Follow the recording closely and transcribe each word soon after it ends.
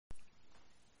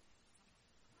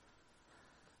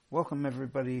Welcome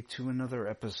everybody to another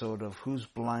episode of Whose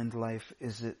Blind Life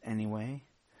Is It Anyway?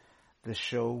 The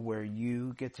show where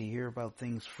you get to hear about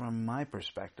things from my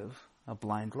perspective, a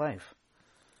blind life.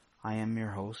 I am your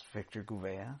host, Victor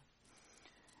Gouveia,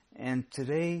 and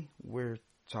today we're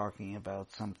talking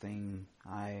about something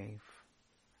I've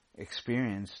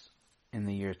experienced in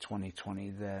the year 2020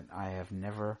 that I have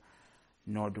never,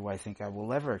 nor do I think I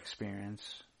will ever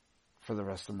experience for the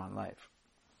rest of my life.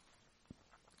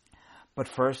 But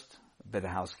first, a bit of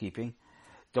housekeeping.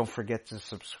 Don't forget to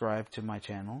subscribe to my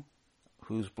channel.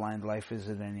 Whose Blind Life Is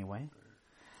It Anyway?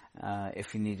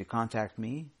 If you need to contact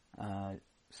me,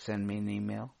 send me an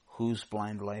email.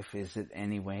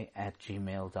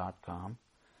 whoseblindlifeisitanyway@gmail.com.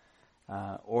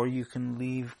 Or you can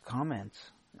leave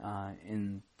comments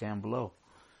down below.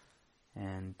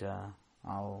 And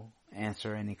I'll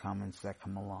answer any comments that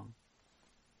come along.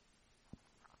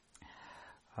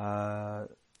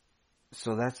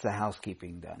 So that's the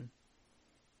housekeeping done.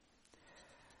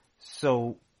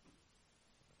 So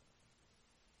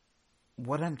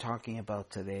what I'm talking about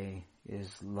today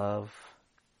is love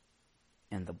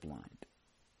and the blind.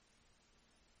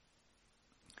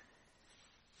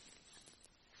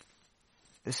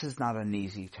 This is not an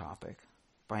easy topic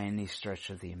by any stretch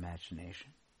of the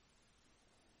imagination.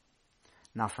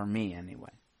 Not for me,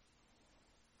 anyway.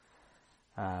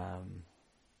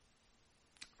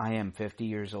 I am 50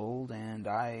 years old, and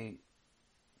I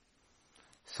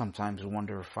sometimes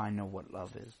wonder if I know what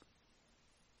love is.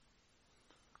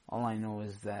 All I know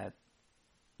is that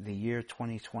the year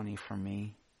 2020 for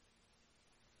me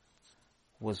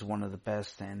was one of the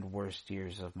best and worst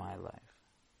years of my life.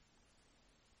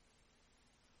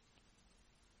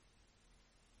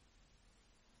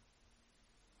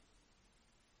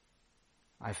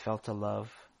 I felt a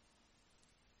love.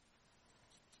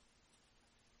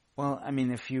 Well, I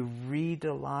mean, if you read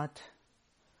a lot,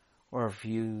 or if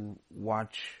you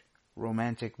watch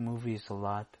romantic movies a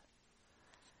lot,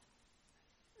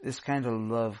 this kind of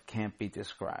love can't be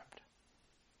described.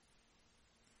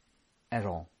 At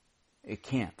all. It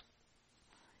can't.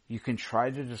 You can try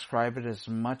to describe it as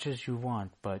much as you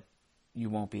want, but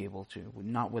you won't be able to.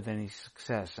 Not with any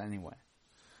success, anyway.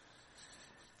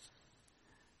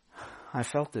 I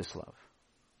felt this love.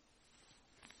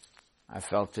 I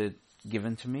felt it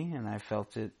given to me, and I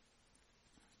felt it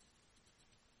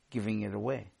giving it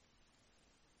away.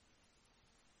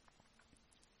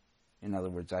 In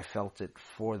other words, I felt it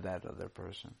for that other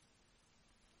person.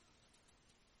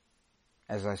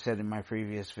 As I said in my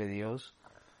previous videos,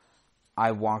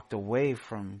 I walked away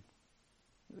from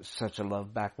such a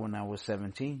love back when I was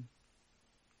 17.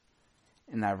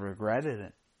 And I regretted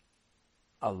it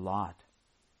a lot.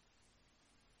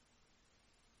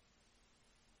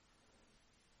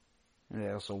 And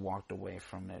I also walked away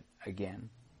from it again.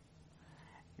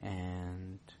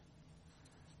 And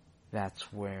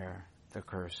that's where the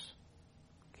curse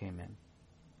came in.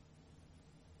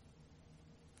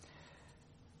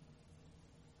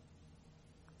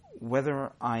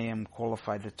 Whether I am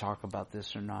qualified to talk about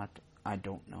this or not, I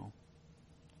don't know.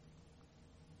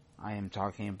 I am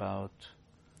talking about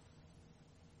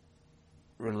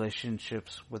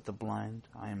relationships with the blind.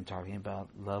 I am talking about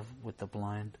love with the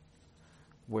blind.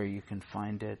 Where you can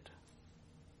find it,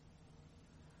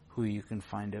 who you can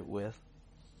find it with,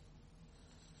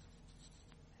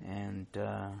 and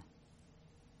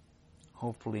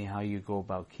hopefully how you go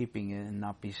about keeping it and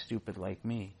not be stupid like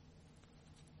me.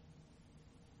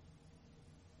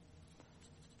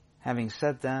 Having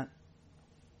said that,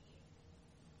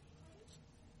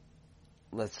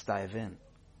 let's dive in.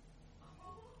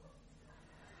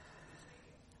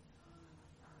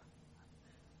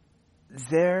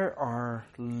 There are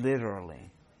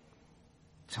literally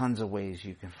tons of ways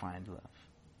you can find love.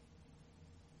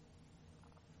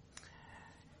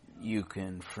 You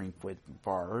can frequent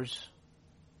bars,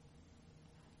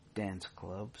 dance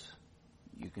clubs.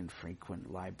 You can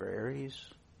frequent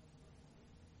libraries,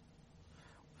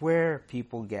 where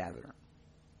people gather.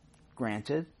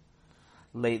 Granted,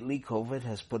 lately COVID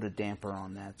has put a damper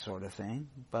on that sort of thing,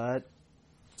 but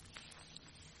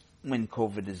when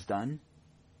COVID is done,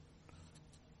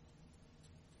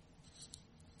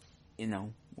 you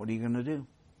know, what are you going to do?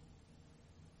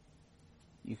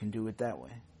 You can do it that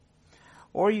way.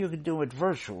 Or you can do it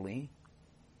virtually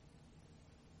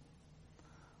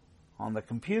on the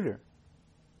computer,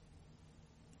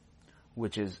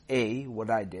 which is A,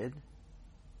 what I did,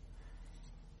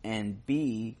 and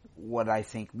B, what I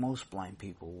think most blind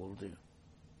people will do,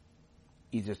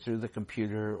 either through the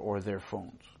computer or their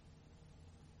phones.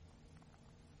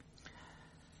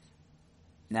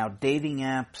 Now, dating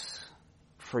apps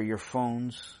for your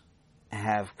phones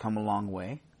have come a long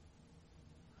way.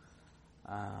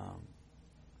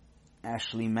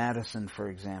 Ashley Madison, for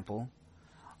example,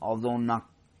 although not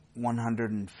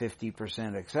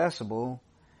 150% accessible,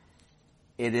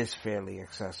 it is fairly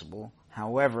accessible.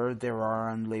 However, there are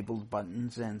unlabeled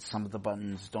buttons, and some of the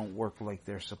buttons don't work like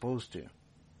they're supposed to.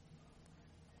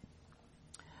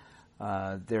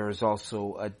 There is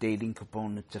also a dating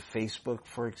component to Facebook,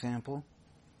 for example.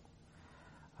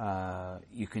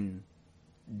 You can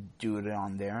do it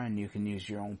on there, and you can use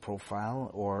your own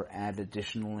profile or add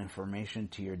additional information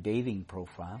to your dating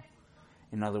profile.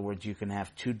 In other words, you can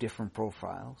have two different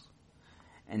profiles,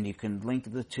 and you can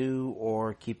link the two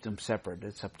or keep them separate.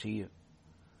 It's up to you.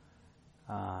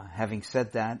 Having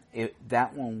said that,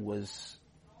 that one was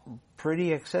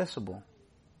pretty accessible.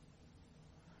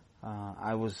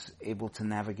 I was able to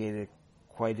navigate it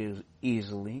quite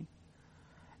easily.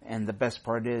 And the best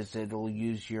part is it'll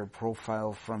use your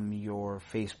profile from your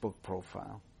Facebook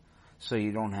profile, so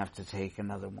you don't have to take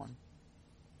another one.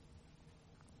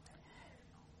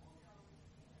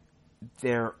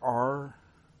 There are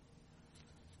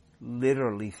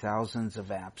literally thousands of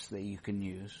apps that you can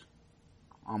use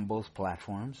on both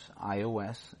platforms,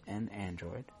 iOS and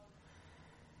Android.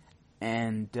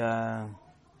 And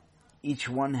each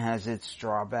one has its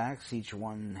drawbacks, each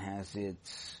one has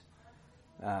its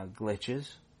glitches.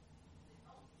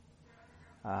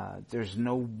 There's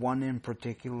no one in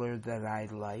particular that I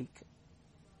like.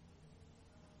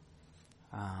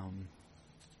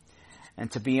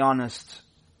 And to be honest,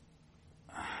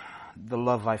 the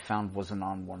love I found wasn't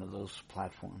on one of those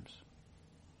platforms.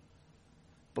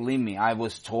 Believe me, I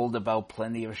was told about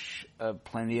plenty of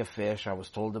fish. I was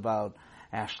told about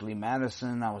Ashley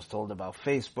Madison. I was told about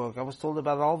Facebook. I was told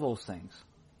about all those things.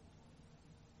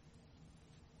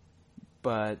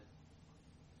 But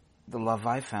the love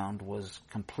I found was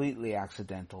completely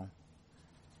accidental.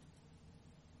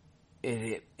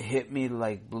 It hit me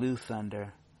like blue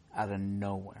thunder out of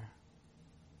nowhere.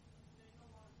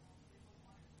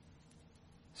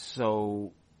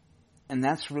 So, and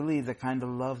that's really the kind of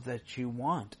love that you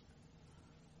want.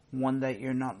 One that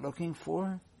you're not looking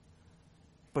for,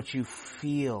 but you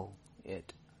feel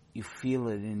it. You feel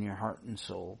it in your heart and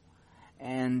soul.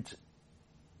 And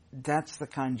that's the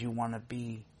kind you want to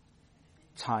be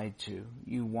tied to,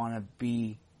 you want to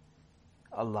be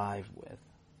alive with.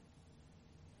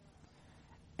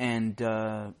 And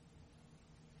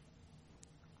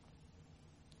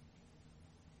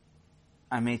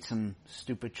I made some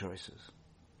stupid choices,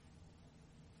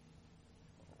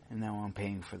 and now I'm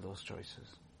paying for those choices.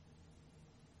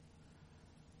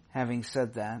 Having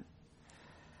said that,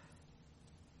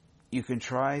 you can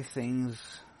try things.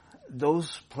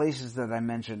 Those places that I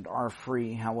mentioned are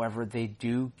free. However, they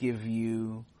do give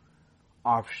you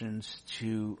options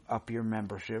to up your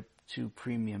membership to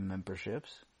premium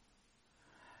memberships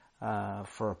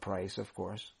for a price, of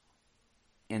course,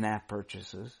 in-app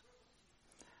purchases.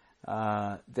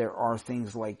 There are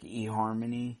things like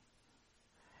eHarmony,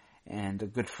 and a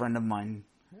good friend of mine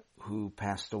who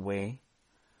passed away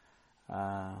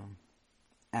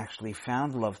actually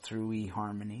found love through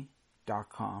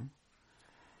eHarmony.com.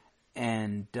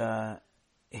 And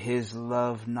his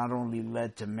love not only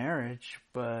led to marriage,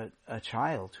 but a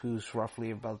child who's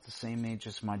roughly about the same age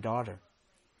as my daughter.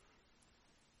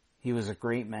 He was a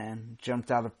great man, jumped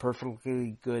out of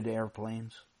perfectly good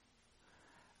airplanes,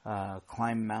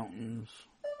 climbed mountains.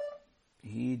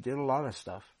 He did a lot of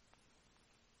stuff.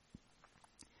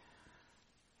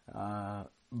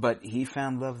 But he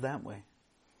found love that way.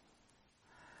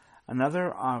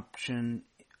 Another option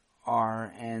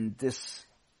are, and this...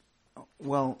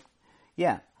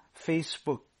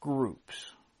 Facebook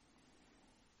groups.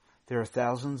 There are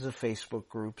thousands of Facebook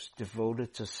groups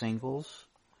devoted to singles,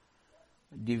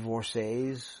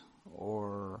 divorcees,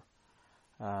 or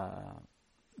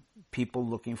people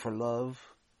looking for love,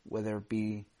 whether it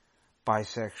be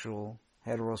bisexual,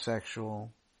 heterosexual,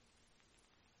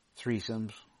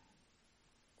 threesomes,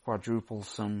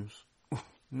 quadruplesomes,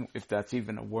 if that's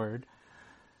even a word.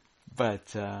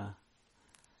 But,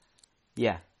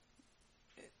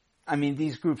 I mean,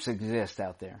 these groups exist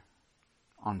out there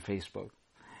on Facebook,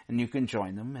 and you can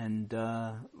join them. And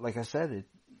like I said,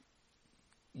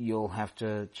 you'll have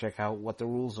to check out what the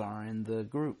rules are in the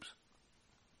groups.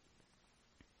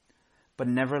 But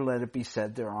never let it be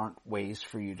said there aren't ways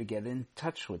for you to get in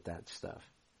touch with that stuff.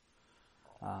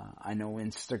 I know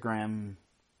Instagram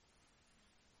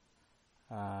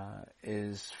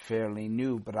is fairly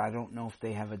new, but I don't know if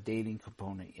they have a dating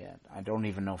component yet. I don't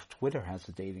even know if Twitter has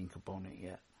a dating component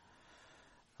yet.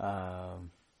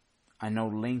 I know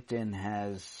LinkedIn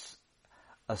has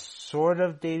a sort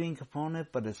of dating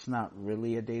component, but it's not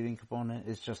really a dating component.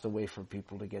 It's just a way for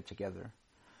people to get together.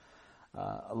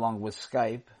 along with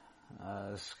Skype.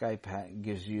 Skype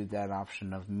gives you that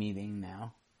option of meeting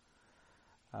now.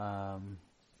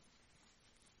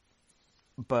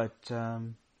 But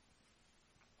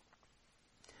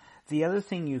the other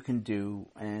thing you can do,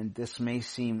 and this may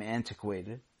seem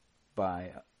antiquated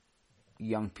by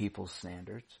young people's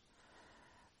standards,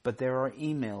 but there are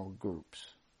email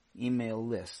groups, email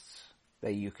lists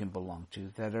that you can belong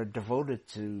to that are devoted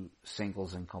to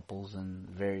singles and couples and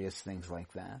various things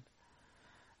like that.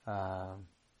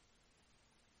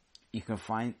 You can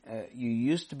find, you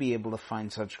used to be able to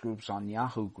find such groups on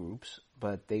Yahoo Groups,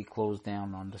 but they closed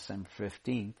down on December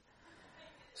 15th.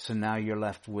 So now you're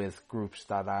left with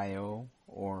groups.io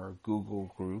or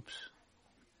Google Groups.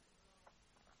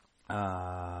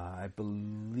 I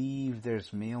believe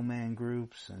there's mailman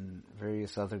groups and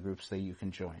various other groups that you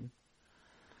can join.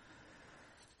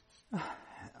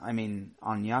 I mean,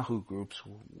 on Yahoo Groups,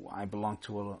 I belong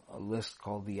to a list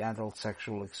called the Adult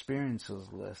Sexual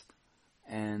Experiences List.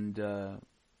 And,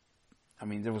 I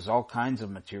mean, there was all kinds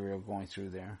of material going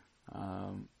through there.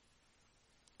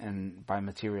 And by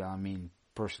material, I mean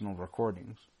personal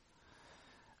recordings.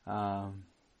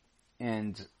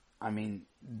 And, I mean,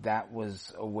 that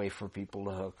was a way for people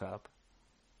to hook up.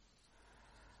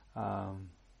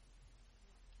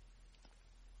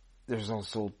 There's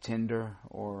also Tinder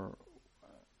or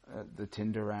the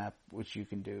Tinder app, which you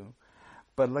can do.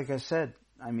 But like I said,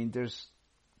 I mean, there's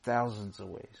thousands of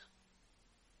ways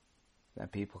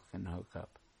that people can hook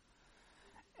up.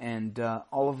 And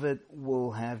all of it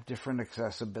will have different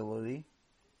accessibility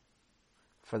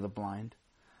for the blind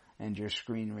and your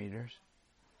screen readers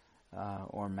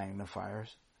or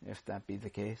magnifiers, if that be the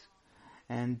case.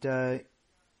 And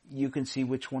you can see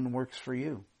which one works for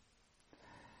you.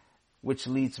 Which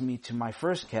leads me to my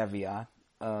first caveat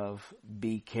of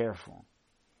be careful.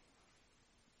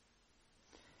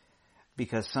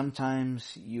 Because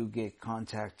sometimes you get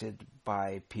contacted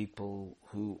by people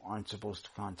who aren't supposed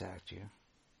to contact you.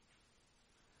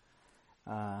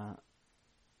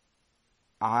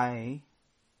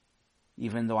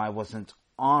 Even though I wasn't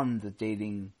on the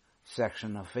dating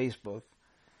section of Facebook,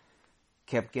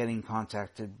 kept getting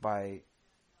contacted by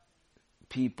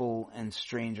people and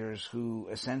strangers who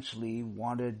essentially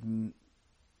wanted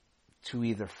to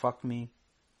either fuck me,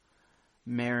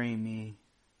 marry me,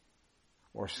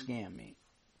 or scam me.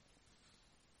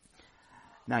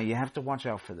 Now you have to watch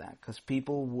out for that, because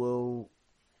people will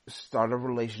start a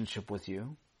relationship with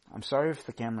you. I'm sorry if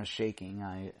the camera's shaking.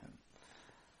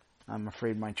 I'm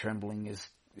afraid my trembling is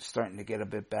starting to get a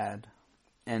bit bad.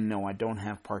 And no, I don't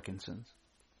have Parkinson's.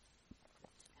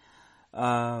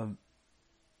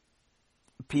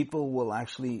 People will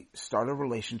actually start a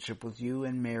relationship with you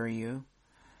and marry you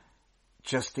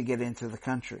just to get into the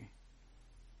country.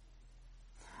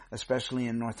 Especially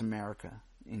in North America,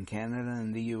 in Canada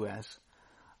and the US,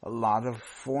 a lot of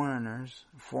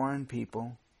foreign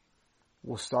people,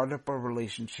 will start up a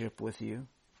relationship with you,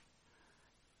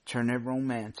 turn it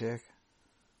romantic,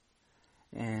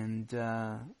 and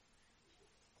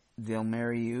they'll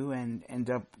marry you and end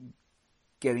up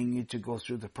getting you to go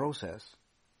through the process.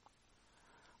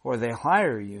 Or they'll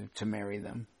hire you to marry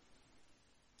them.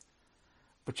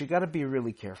 But you gotta be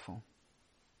really careful.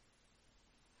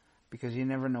 Because you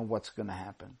never know what's gonna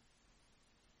happen.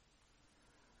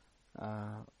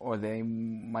 Or they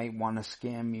might want to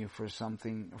scam you for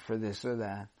something, for this or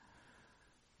that.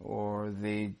 Or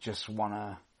they just want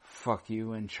to fuck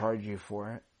you and charge you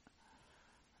for it.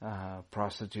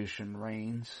 Prostitution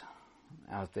reigns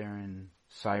out there in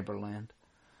Cyberland.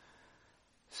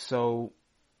 So,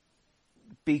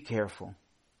 be careful.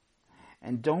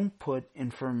 And don't put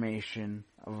information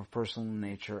of a personal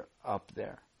nature up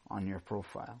there on your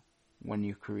profile when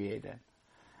you create it.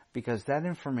 Because that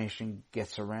information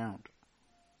gets around.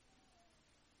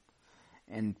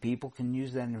 And people can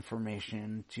use that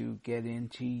information to get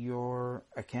into your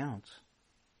accounts.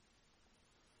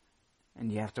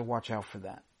 And you have to watch out for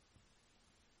that.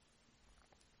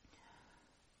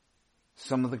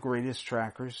 Some of the greatest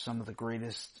trackers, some of the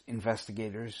greatest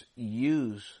investigators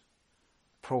use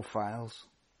profiles,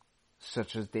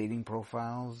 such as dating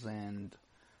profiles and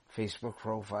Facebook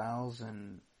profiles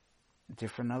and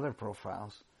different other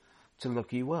profiles, to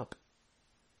look you up.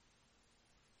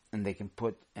 And they can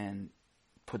put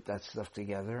that stuff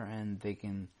together, and they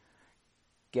can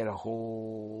get a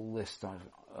whole list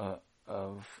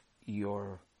of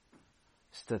your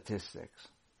statistics,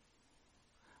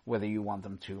 whether you want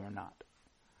them to or not.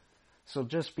 So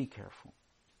just be careful.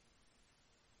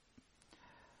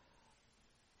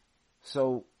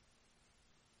 So,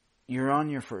 you're on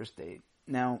your first date.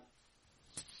 Now,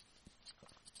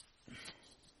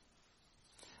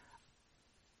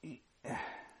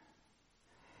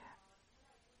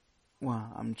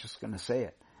 well, I'm just going to say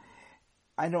it.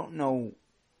 I don't know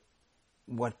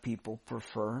what people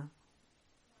prefer.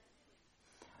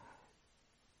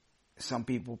 Some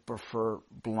people prefer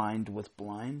blind with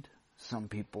blind. Some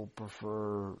people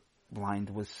prefer blind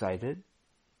with sighted.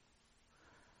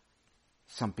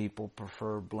 Some people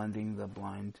prefer blending the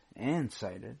blind and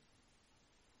sighted.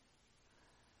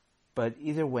 But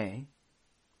either way,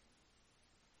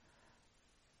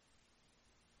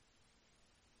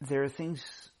 there are things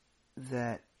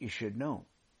that you should know.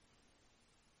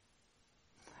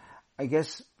 I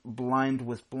guess blind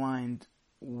with blind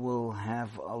will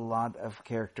have a lot of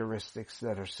characteristics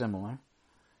that are similar,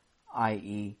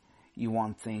 i.e., you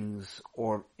want things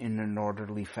or in an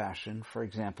orderly fashion. For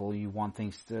example, you want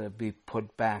things to be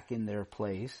put back in their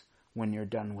place when you're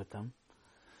done with them.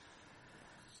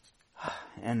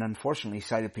 And unfortunately,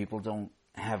 sighted people don't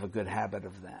have a good habit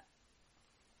of that.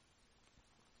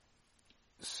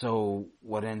 So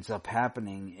what ends up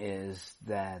happening is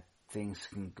that things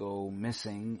can go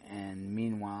missing, and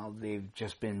meanwhile they've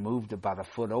just been moved about a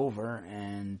foot over,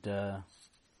 and a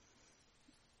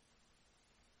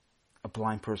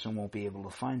blind person won't be able to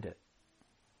find it.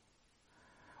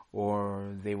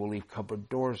 Or they will leave cupboard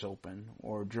doors open,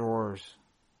 or drawers.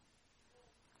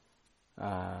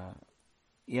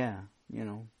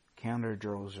 Counter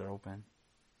drawers are open.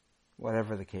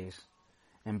 Whatever the case.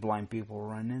 And blind people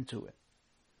run into it.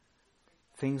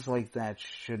 Things like that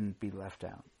shouldn't be left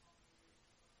out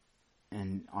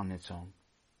and on its own.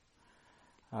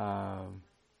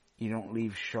 You don't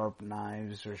leave sharp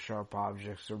knives or sharp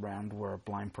objects around where a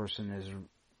blind person is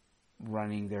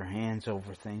running their hands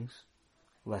over things,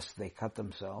 lest they cut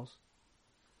themselves.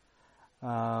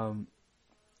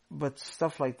 But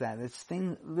stuff like that. It's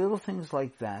little things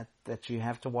like that you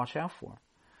have to watch out for.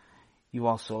 You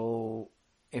also,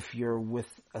 if you're with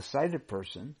a sighted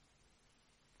person,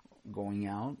 going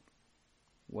out,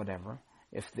 whatever,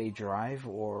 if they drive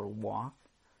or walk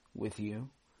with you,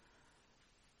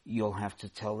 you'll have to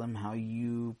tell them how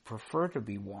you prefer to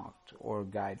be walked or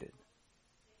guided.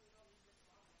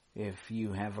 If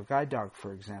you have a guide dog,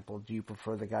 for example, do you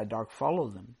prefer the guide dog follow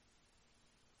them?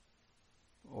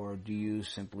 Or do you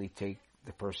simply take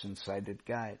the person's sighted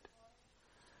guide?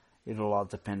 It'll all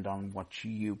depend on what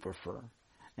you prefer.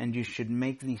 And you should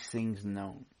make these things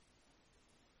known.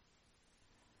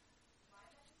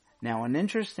 Now, an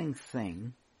interesting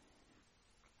thing,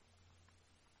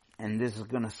 and this is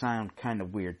going to sound kind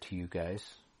of weird to you guys,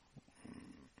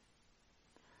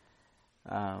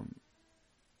 I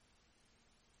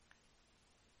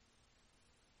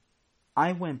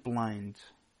went blind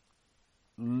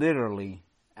literally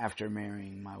after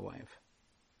marrying my wife.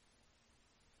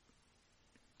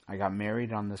 I got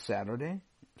married on the Saturday,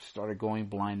 started going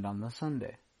blind on the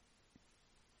Sunday.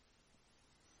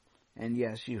 And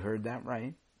yes, you heard that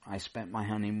right. I spent my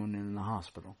honeymoon in the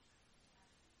hospital.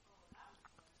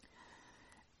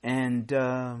 And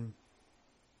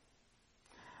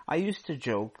I used to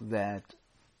joke that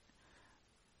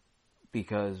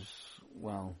because,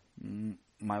 well,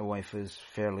 my wife is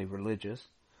fairly religious,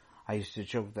 I used to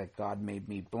joke that God made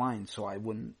me blind so I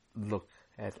wouldn't look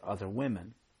at other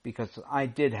women, because I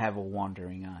did have a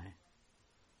wandering eye.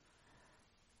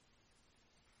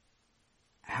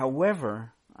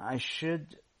 However, I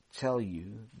should tell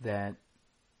you that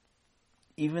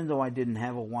even though I didn't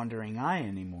have a wandering eye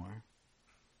anymore,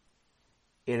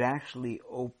 it actually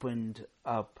opened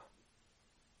up,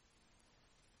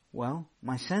 well,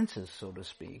 my senses, so to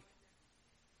speak,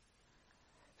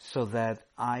 so that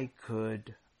I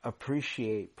could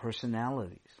appreciate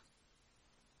personalities,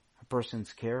 a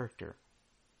person's character.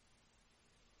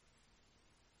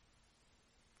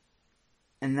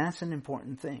 And that's an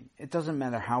important thing. It doesn't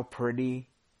matter how pretty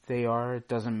they are. It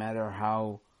doesn't matter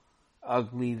how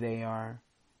ugly they are.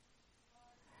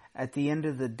 At the end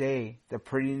of the day, the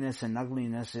prettiness and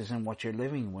ugliness isn't what you're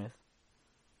living with,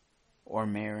 or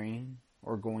marrying,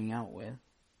 or going out with,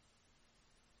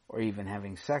 or even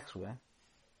having sex with.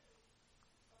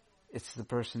 It's the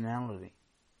personality.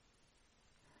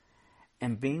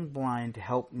 And being blind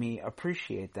helped me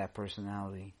appreciate that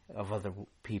personality of other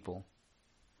people.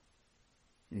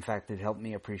 In fact, it helped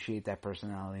me appreciate that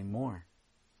personality more.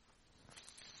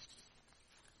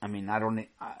 I mean,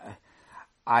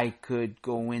 I could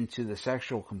go into the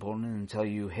sexual component and tell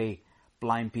you, hey,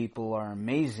 blind people are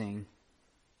amazing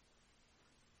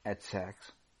at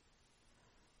sex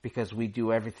because we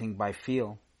do everything by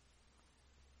feel,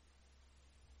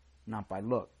 not by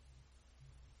look.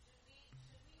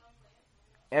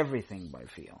 Everything by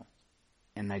feel.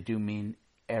 And I do mean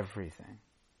everything.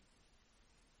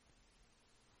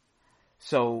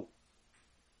 So,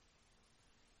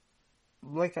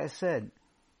 like I said,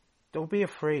 don't be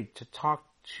afraid to talk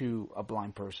to a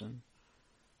blind person,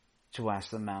 to ask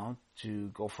them out, to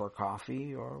go for a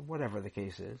coffee, or whatever the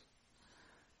case is.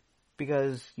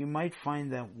 Because you might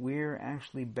find that we're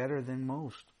actually better than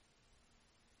most.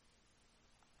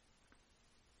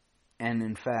 And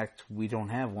in fact, we don't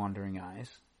have wandering eyes,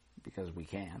 because we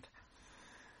can't.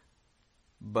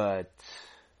 But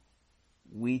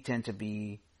we tend to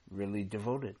be really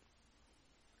devoted.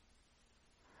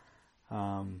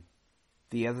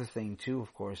 The other thing too,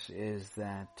 of course, is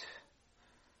that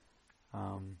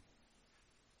I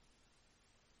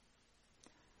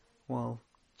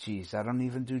don't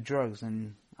even do drugs,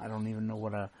 and I don't even know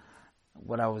what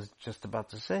I was just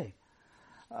about to say.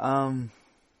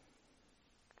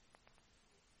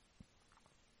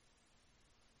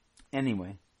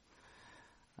 Anyway,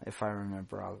 if I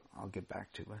remember, I'll get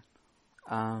back to it.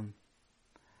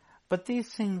 But these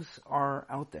things are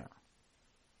out there.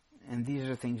 And these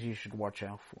are things you should watch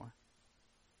out for.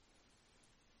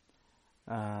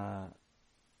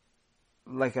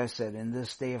 Like I said, in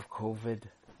this day of COVID,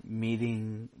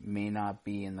 meeting may not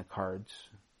be in the cards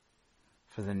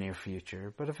for the near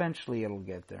future, but eventually it'll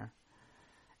get there.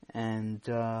 And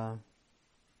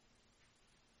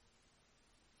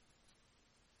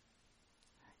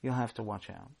you'll have to watch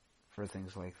out for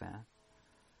things like that.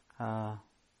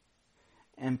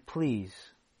 And please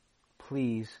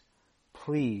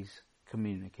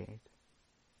communicate.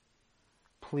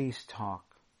 Please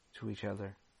talk to each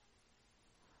other.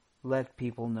 Let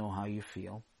people know how you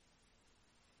feel.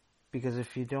 Because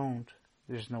if you don't,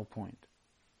 there's no point.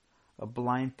 A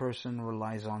blind person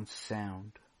relies on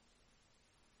sound.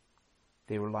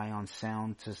 They rely on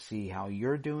sound to see how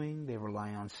you're doing. They rely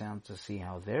on sound to see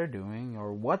how they're doing,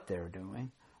 or what they're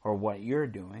doing, or what you're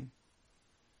doing.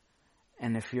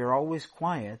 And if you're always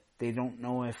quiet, they don't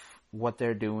know if what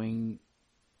they're doing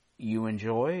you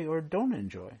enjoy or don't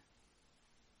enjoy.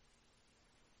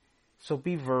 So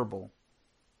be verbal.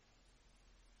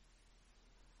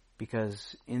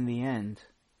 Because in the end,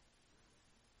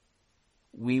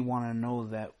 we want to know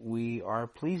that we are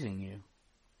pleasing you,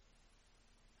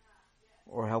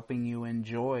 or helping you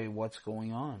enjoy what's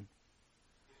going on.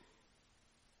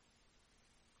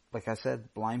 Like I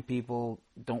said, blind people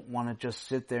don't want to just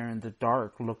sit there in the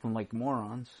dark looking like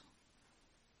morons.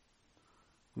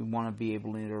 We want to be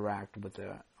able to interact with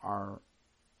our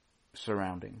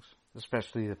surroundings,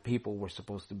 especially the people we're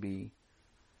supposed to be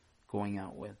going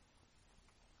out with.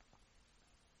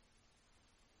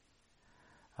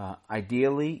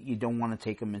 Ideally, you don't want to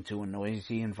take them into a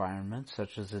noisy environment,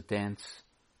 such as a dance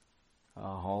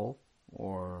hall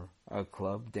or a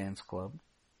dance club,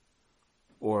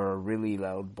 or a really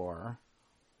loud bar.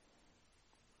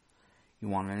 You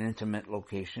want an intimate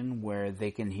location where they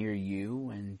can hear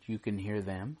you and you can hear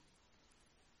them.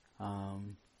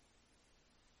 And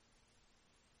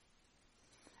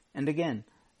again,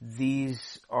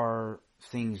 these are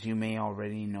things you may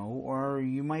already know, or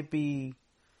you might be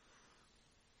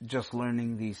just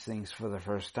learning these things for the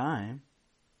first time.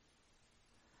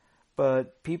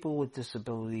 But people with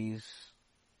disabilities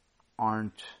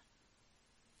aren't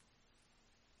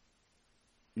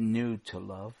new to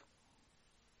love.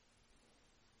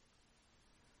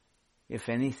 If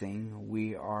anything,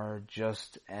 we are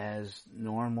just as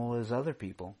normal as other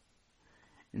people.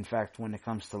 In fact, when it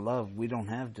comes to love, we don't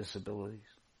have disabilities.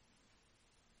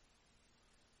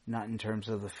 Not in terms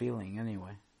of the feeling,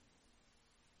 anyway.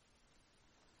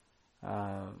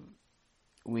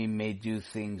 We may do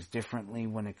things differently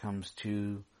when it comes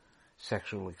to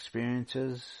sexual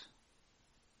experiences,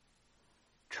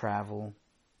 travel,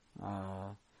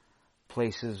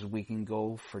 places we can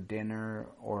go for dinner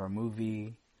or a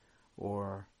movie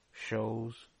or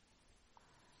shows.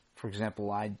 For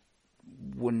example, I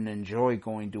wouldn't enjoy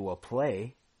going to a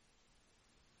play,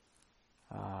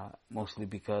 mostly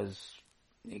because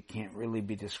it can't really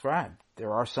be described.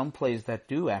 There are some plays that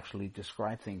do actually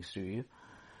describe things to you.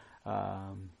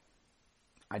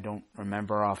 I don't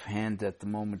remember offhand at the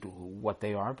moment what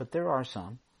they are, but there are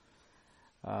some.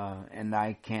 And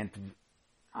I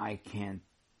can't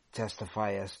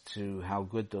testify as to how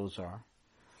good those are.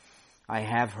 I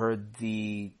have heard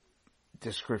the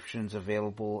descriptions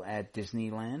available at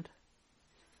Disneyland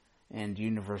and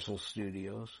Universal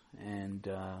Studios and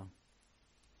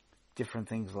different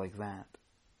things like that.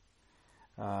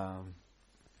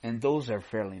 And those are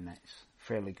fairly nice,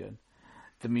 fairly good.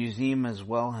 The museum as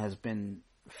well has been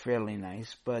fairly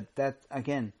nice, but that,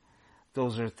 again,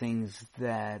 those are things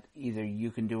that either you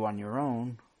can do on your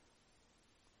own,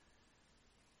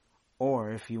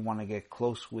 or if you want to get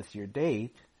close with your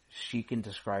date, she can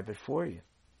describe it for you.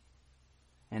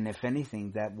 And if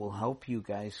anything, that will help you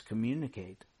guys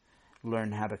communicate.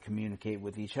 learn how to communicate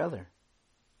with each other.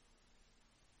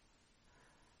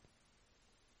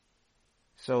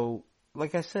 So,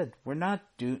 like I said, we're not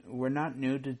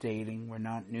new to dating. We're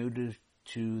not new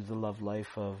to the love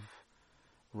life of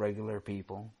regular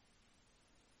people.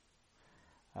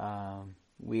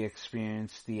 We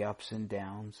experience the ups and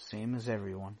downs, same as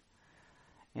everyone.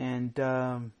 And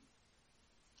no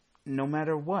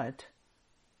matter what,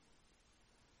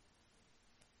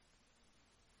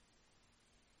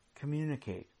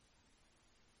 communicate.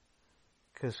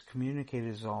 Because communicate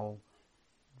is all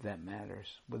that matters.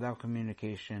 Without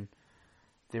communication,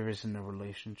 there isn't a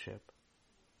relationship.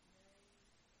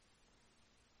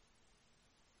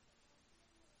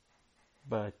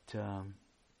 But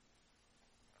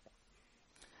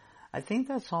I think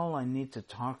that's all I need to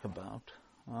talk about.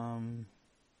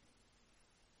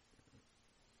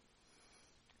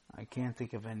 I can't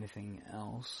think of anything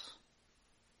else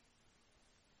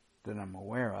that I'm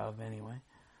aware of, anyway.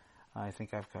 I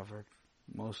think I've covered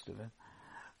most of it.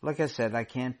 Like I said, I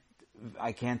can't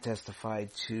testify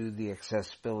to the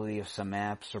accessibility of some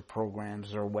apps or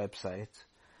programs or websites.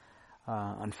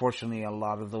 Unfortunately, a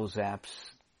lot of those apps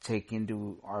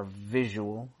are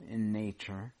visual in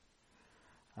nature.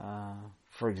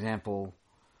 For example,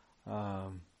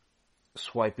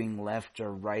 swiping left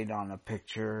or right on a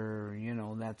picture,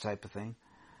 that type of thing.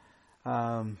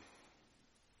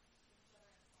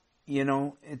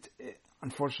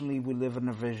 Unfortunately, we live in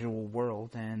a visual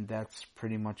world, and that's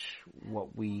pretty much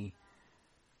what we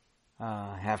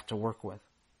have to work with,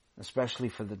 especially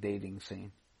for the dating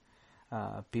scene.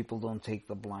 People don't take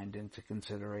the blind into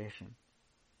consideration.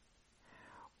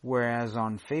 Whereas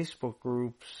on Facebook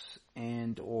groups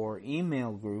and or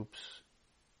email groups,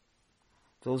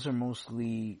 those are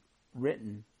mostly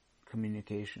written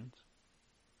communications.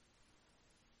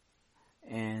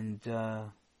 And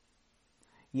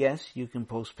yes, you can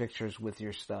post pictures with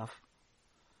your stuff.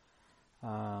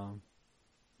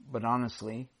 But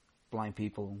honestly, blind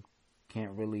people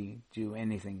can't really do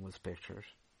anything with pictures.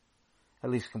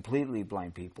 At least completely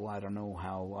blind people. I don't know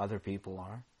how other people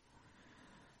are.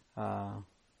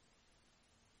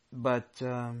 But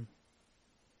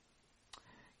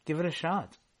give it a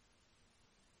shot.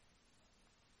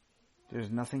 There's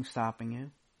nothing stopping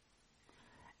you.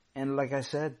 And like I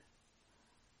said,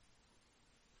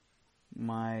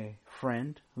 my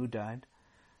friend who died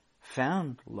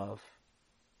found love,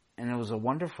 and it was a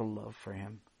wonderful love for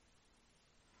him.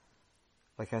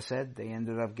 Like I said, they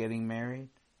ended up getting married.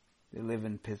 They live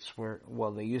in Pittsburgh.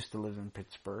 Well, they used to live in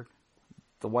Pittsburgh.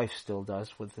 The wife still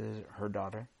does with her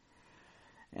daughter.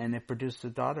 And it produced a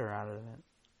daughter out of it.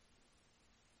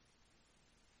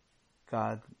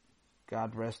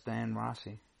 God rest Dan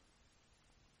Rossi.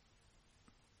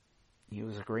 He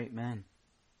was a great man.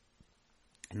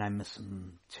 And I miss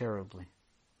him terribly.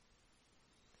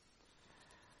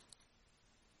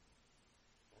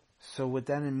 So with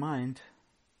that in mind,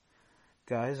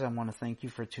 guys, I want to thank you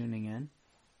for tuning in.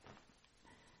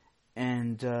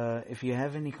 And if you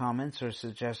have any comments or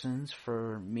suggestions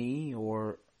for me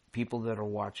or people that are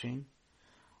watching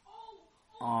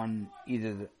on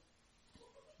either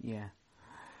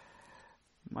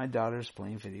my daughter's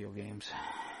playing video games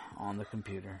on the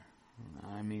computer.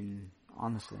 I mean,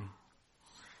 honestly,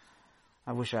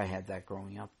 I wish I had that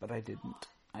growing up, but I didn't.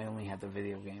 I only had the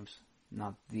video games,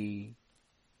 not the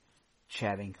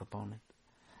chatting component.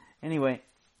 Anyway,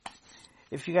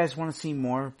 if you guys want to see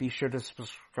more, be sure to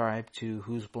subscribe to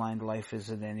Whose Blind Life Is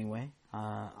It Anyway?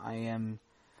 I am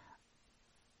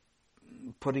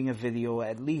putting a video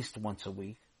at least once a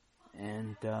week,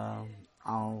 and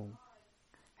I'll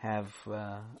have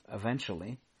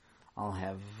eventually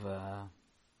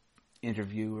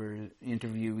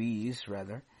interviewees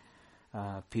rather,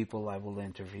 people I will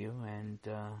interview, and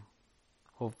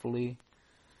hopefully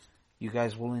you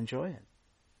guys will enjoy it.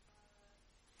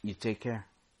 You take care.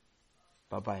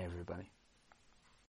 Bye-bye, everybody.